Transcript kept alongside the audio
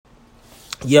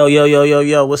Yo, yo, yo, yo,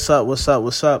 yo, what's up, what's up,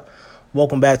 what's up?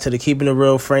 Welcome back to the Keeping It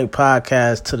Real Frank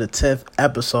podcast, to the 10th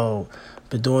episode.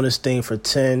 Been doing this thing for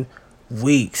 10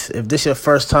 weeks. If this your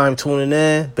first time tuning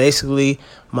in, basically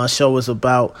my show is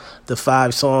about the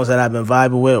 5 songs that I've been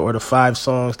vibing with, or the 5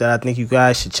 songs that I think you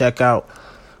guys should check out.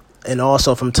 And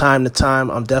also from time to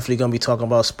time, I'm definitely going to be talking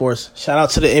about sports. Shout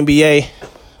out to the NBA.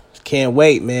 Can't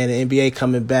wait, man. The NBA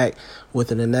coming back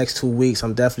within the next 2 weeks.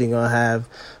 I'm definitely going to have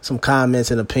some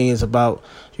comments and opinions about,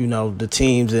 the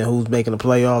teams and who's making the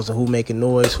playoffs and who's making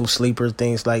noise, who's sleepers,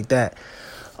 things like that.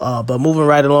 But moving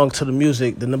right along to the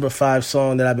music, the number 5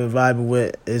 song that I've been vibing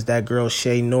with is that girl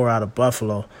Shay Noor out of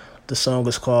Buffalo. The song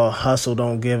is called Hustle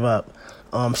Don't Give Up.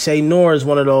 Shay Noor is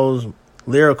one of those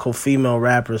lyrical female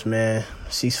rappers, man.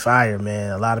 She's fire,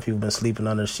 man. A lot of people been sleeping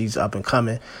on her. She's up and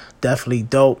coming. Definitely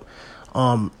dope.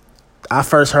 I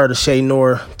first heard of Shay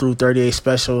Noor through 38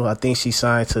 Special. I think she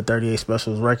signed to 38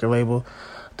 Special's record label.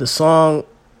 The song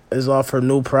is off her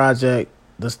new project.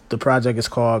 The project is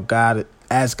called God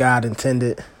As God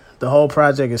Intended. The whole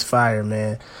project is fire,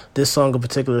 man. This song in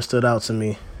particular stood out to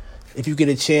me. If you get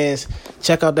a chance,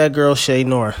 check out that girl Shay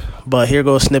Noor. But here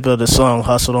goes a snippet of the song,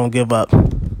 Hustle Don't Give Up.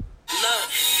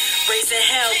 Raising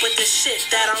hell with the shit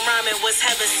that I'm rhyming was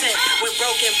heaven sent. When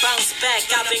broken, bounce back,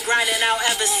 I've been grinding out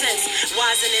ever since.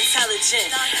 Wise and intelligent,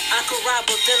 I could rob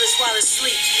a village while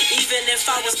asleep, even if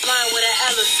I was blind with an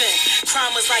elephant.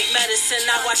 Crime was like medicine.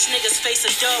 I watched niggas face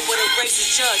a dub with a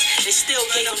racist judge. They still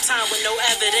gave them time with no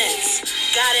evidence.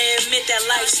 Gotta admit that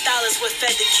lifestyle is what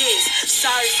fed the kids.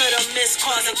 Sorry for the missed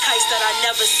calls and kites that I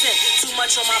never sent. Too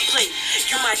much on my plate,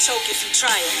 you might choke if you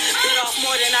try it. Bit off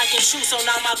more than I can chew, so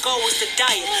now my goal is to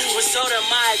diet. Result of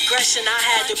my aggression, I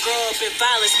had to grow up in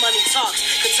violence. Money talks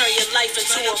could turn your life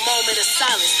into a moment of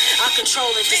silence. I control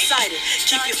and decide it.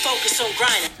 Keep your focus on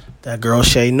grinding. That girl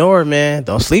Shay Noor, man,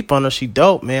 don't sleep on her. She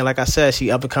dope, man. Like I said,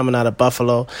 she up and coming out of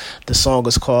Buffalo. The song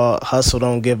is called Hustle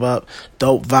Don't Give Up.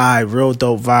 Dope vibe, real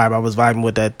dope vibe. I was vibing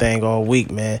with that thing all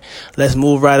week, man. Let's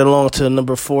move right along to the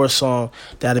number 4 song.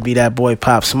 That'll be that boy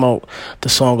Pop Smoke. The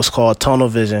song is called Tunnel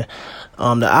Vision.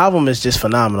 The album is just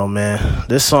phenomenal, man.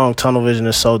 This song, Tunnel Vision,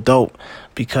 is so dope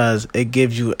because it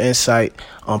gives you insight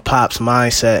on Pop's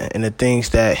mindset and the things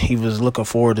that he was looking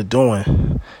forward to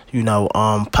doing.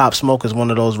 Pop Smoke is one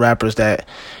of those rappers that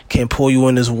can pull you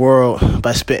in this world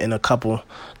by spitting a couple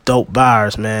dope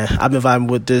bars, man. I've been vibing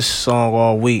with this song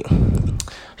all week.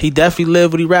 He definitely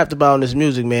lived what he rapped about in his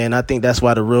music, man. I think that's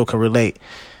why the real can relate.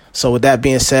 So with that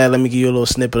being said, let me give you a little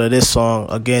snippet of this song.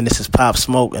 Again, this is Pop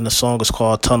Smoke, and the song is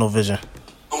called Tunnel Vision.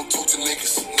 I don't talk to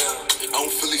niggas, I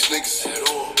don't feel these niggas at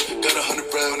all. Got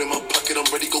 100 round in my pocket, I'm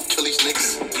ready to go kill these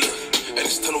niggas. And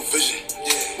it's tunnel vision,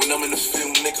 when I'm in the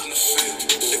field, nigga.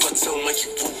 If I tell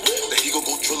Mikey Boo that he gon'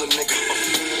 go drill a nigga,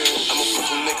 I'm a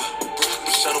Brooklyn nigga,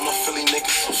 but shout out my Philly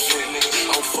niggas.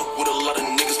 I don't fuck with a lot of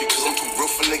niggas because I'm too real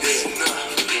for niggas.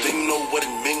 They know what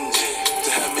it means to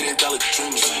have $1 million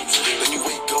dreams. Then you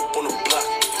wake up on the block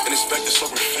and expect to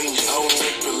something famous. I don't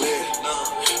take Bel Air,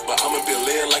 but I'm a Bel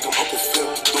Air like I'm Uncle Phil.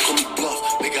 Don't call me bluff,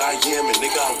 nigga, I am and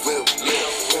nigga, I will.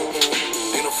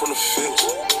 Ain't I'm from the field,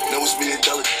 now it's $1 million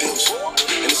deals,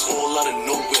 and it's all out of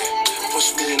nowhere.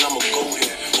 Push me and I'ma go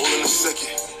here, all in a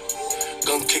second.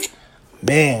 Gun kick.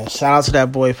 Man, shout out to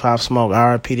that boy Pop Smoke.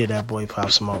 R.I.P. to that boy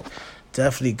Pop Smoke.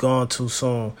 Definitely gone too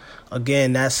soon.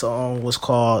 Again, that song was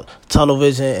called Tunnel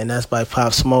Vision, and that's by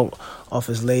Pop Smoke off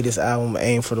his latest album,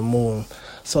 Aim for the Moon.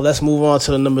 So let's move on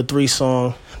to the number 3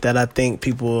 song that I think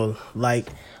people like.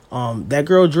 That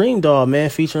girl Dream Doll, man,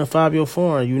 featuring Fabio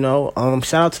Foreign,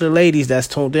 shout out to the ladies that's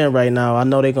tuned in right now. I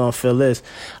know they're going to feel this.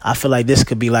 I feel like this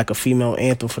could be like a female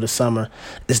anthem for the summer.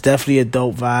 It's definitely a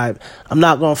dope vibe. I'm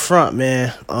not going to front,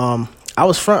 man. I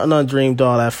was fronting on Dream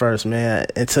Doll at first, man,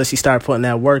 until she started putting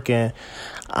that work in.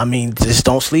 I mean, just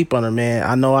don't sleep on her, man.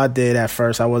 I know I did at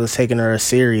first. I wasn't taking her as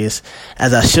serious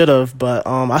as I should have, but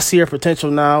I see her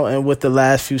potential now, and with the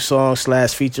last few songs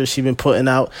 / features she been putting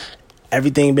out,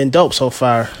 everything been dope so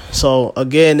far. So,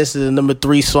 again, this is the number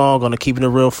 3 song on the Keeping It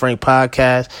Real Frank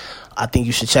podcast. I think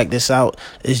you should check this out.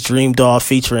 It's Dream Doll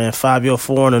featuring Fabio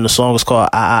Foreign, and the song is called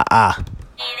Ah Ah Ah.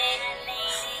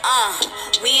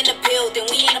 We in the building,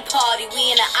 we in the party,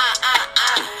 we in the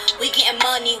We getting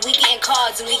money, we getting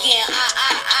cards, and we getting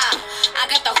I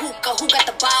got the hookah, who got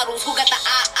the bottles, who got the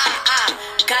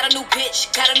Got a new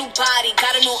bitch, got a new body,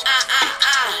 got a new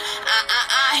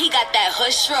He got that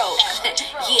hush throat,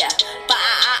 yeah. But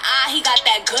he got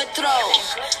that good throat,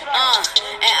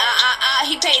 and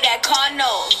he paid that car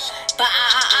note. But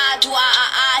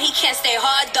why he can't stay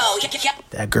hard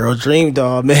though. That girl Dream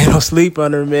Doll, man. Don't sleep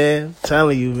on her, man. I'm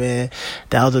telling you, man.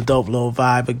 That was a dope little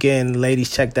vibe. Again,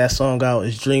 ladies, check that song out.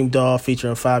 It's Dream Doll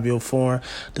featuring Fabio Foreign.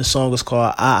 The song is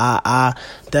called Ah Ah Ah.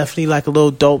 Definitely like a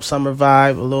little dope summer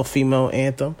vibe, a little female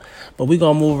anthem. But we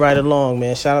going to move right along,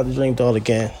 man. Shout out to Dream Doll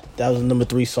again. That was the number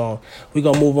 3 song. We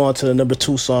going to move on to the number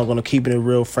 2 song on the Keeping It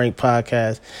Real Frank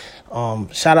podcast.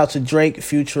 Shout out to Drake,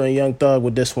 Future, and Young Thug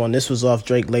with this one. This was off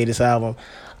Drake's latest album.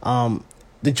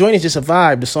 The joint is just a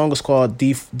vibe. The song is called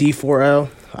D4L.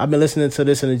 I've been listening to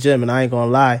this in the gym, and I ain't gonna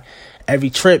lie.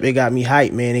 Every trip, it got me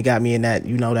hyped, man. It got me in that,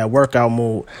 that workout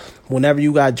mood. Whenever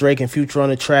you got Drake and Future on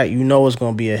the track, you know it's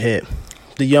gonna be a hit.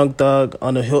 The Young Thug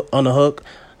on the hook,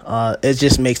 it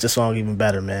just makes the song even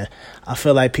better, man. I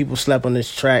feel like people slept on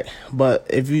this track, but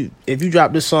if you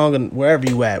drop this song and wherever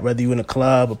you at, whether you in a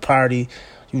club, a party,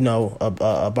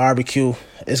 a barbecue,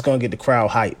 it's going to get the crowd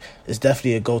hype. It's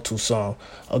definitely a go-to song.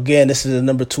 Again, this is the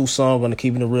number 2 song on the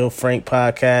Keeping It Real Frank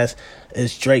podcast.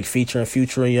 It's Drake featuring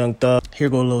Future and Young Thug. Here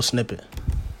go a little snippet.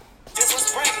 This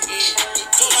was Frank,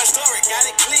 told my story, got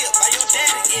it clear by your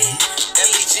daddy,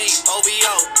 LEG,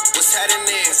 OVO, what's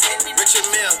happening? Richard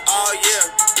Mill, all year,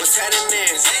 what's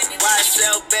happening?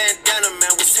 YSL bandana,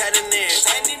 man, what's happening?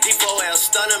 D4L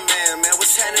stunner, man,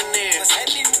 what's happening?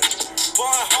 Going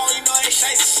home, you know they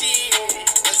shite shit.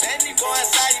 What's happening? Go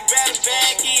outside, you better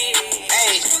back in.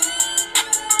 Hey,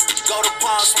 go to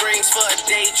Palm Springs for a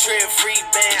day trip. Free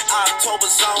band, October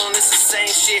zone. It's the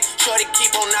same shit. Shorty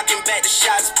keep on knocking back the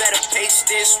shots. Better pace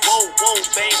this. Whoa, whoa,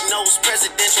 bank notes,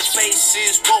 presidential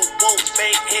faces. Whoa, whoa,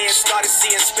 bank heads. Started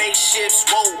seeing spaceships.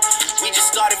 Whoa, we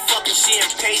just started fucking. She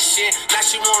impatient. Now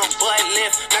she want a butt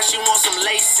lift. Now she want some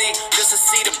lacing just to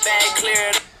see the bag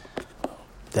cleared.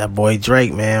 That boy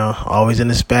Drake, man, always in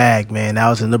his bag, man. That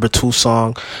was the number 2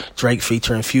 song, Drake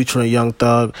featuring Future and Young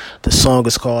Thug. The song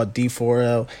is called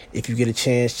D4L. If you get a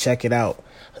chance, check it out.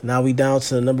 Now we down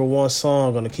to the number 1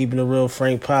 song on the Keeping It Real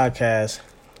Frank podcast.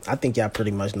 I think y'all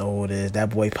pretty much know who it is.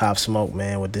 That boy Pop Smoke,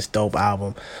 man, with this dope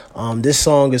album. This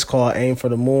song is called Aim for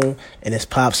the Moon, and it's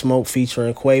Pop Smoke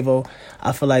featuring Quavo.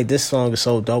 I feel like this song is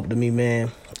so dope to me,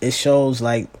 man. It shows,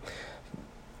 like,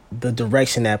 the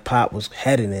direction that Pop was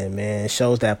heading in, man. It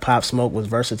shows that Pop Smoke was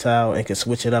versatile and could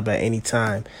switch it up at any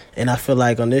time. And I feel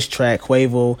like on this track,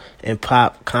 Quavo and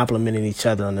Pop complimented each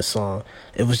other on the song.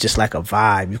 It was just like a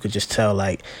vibe. You could just tell,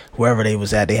 like, wherever they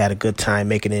was at, they had a good time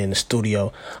making it in the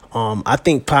studio. I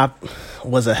think Pop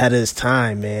was ahead of his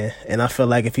time, man. And I feel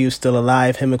like if he was still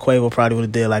alive, him and Quavo probably would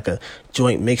have did like a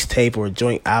joint mixtape or a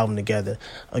joint album together.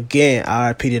 Again,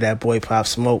 R.I.P. to that boy Pop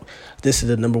Smoke. This is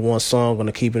the number 1 song on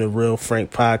the Keeping It Real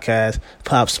Frank podcast.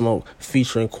 Pop Smoke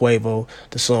featuring Quavo.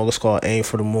 The song is called Aim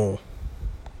for the Moon.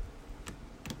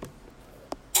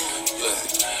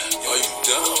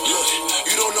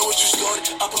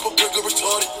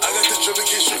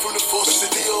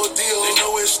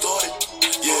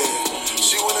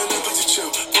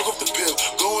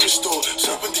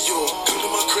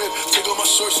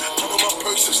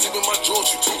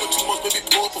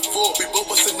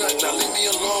 Now leave me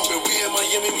alone, man. We in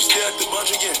Miami, we stay at the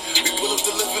Mondrian again. We pull up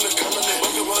the lift in the colonnade.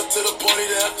 Welcome run to the party,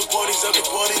 the after parties, after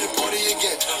party, the party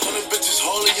again. 100 bitches,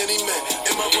 hardly any man.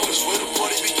 In my room is where the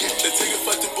party begin. They take a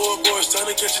flight to boys, time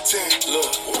to catch a 10.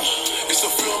 Look, it's a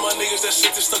few of my niggas that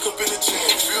shit that's stuck up in the gym.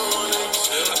 Few of my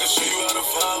niggas, I can show you how to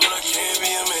vibe, but I can't be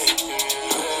a man.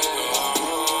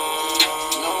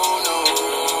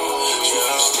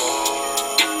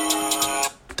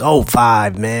 Dope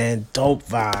vibe, man. Dope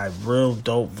vibe. Real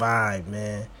dope vibe,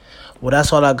 man. Well,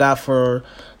 that's all I got for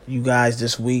you guys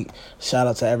this week. Shout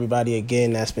out to everybody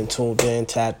again that's been tuned in,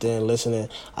 tapped in, listening.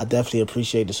 I definitely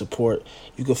appreciate the support.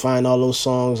 You can find all those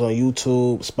songs on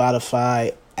YouTube,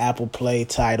 Spotify, Apple Play,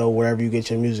 Tidal, wherever you get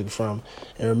your music from.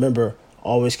 And remember,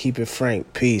 always keep it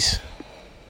frank. Peace.